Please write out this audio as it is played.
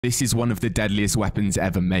This is one of the deadliest weapons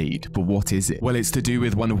ever made, but what is it? Well, it's to do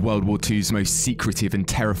with one of World War II's most secretive and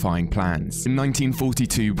terrifying plans. In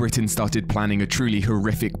 1942, Britain started planning a truly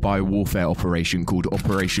horrific biowarfare operation called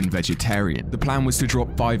Operation Vegetarian. The plan was to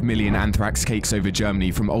drop 5 million anthrax cakes over Germany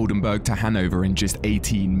from Oldenburg to Hanover in just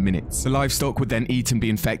 18 minutes. The livestock would then eat and be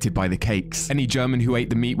infected by the cakes. Any German who ate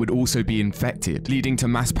the meat would also be infected, leading to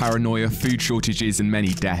mass paranoia, food shortages, and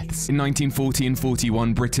many deaths. In 1940 and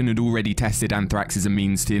 41, Britain had already tested anthrax as a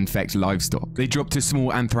means to infect livestock. They dropped a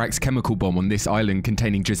small anthrax chemical bomb on this island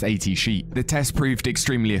containing just 80 sheep. The test proved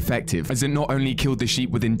extremely effective, as it not only killed the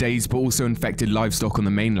sheep within days but also infected livestock on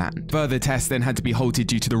the mainland. Further tests then had to be halted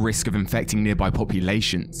due to the risk of infecting nearby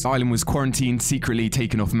populations. The island was quarantined, secretly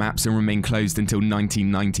taken off maps, and remained closed until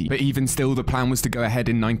 1990. But even still, the plan was to go ahead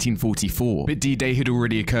in 1944. But D-Day had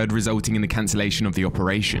already occurred, resulting in the cancellation of the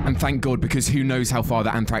operation. And thank God, because who knows how far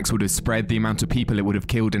the anthrax would have spread, the amount of people it would have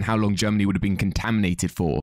killed, and how long Germany would have been contaminated for.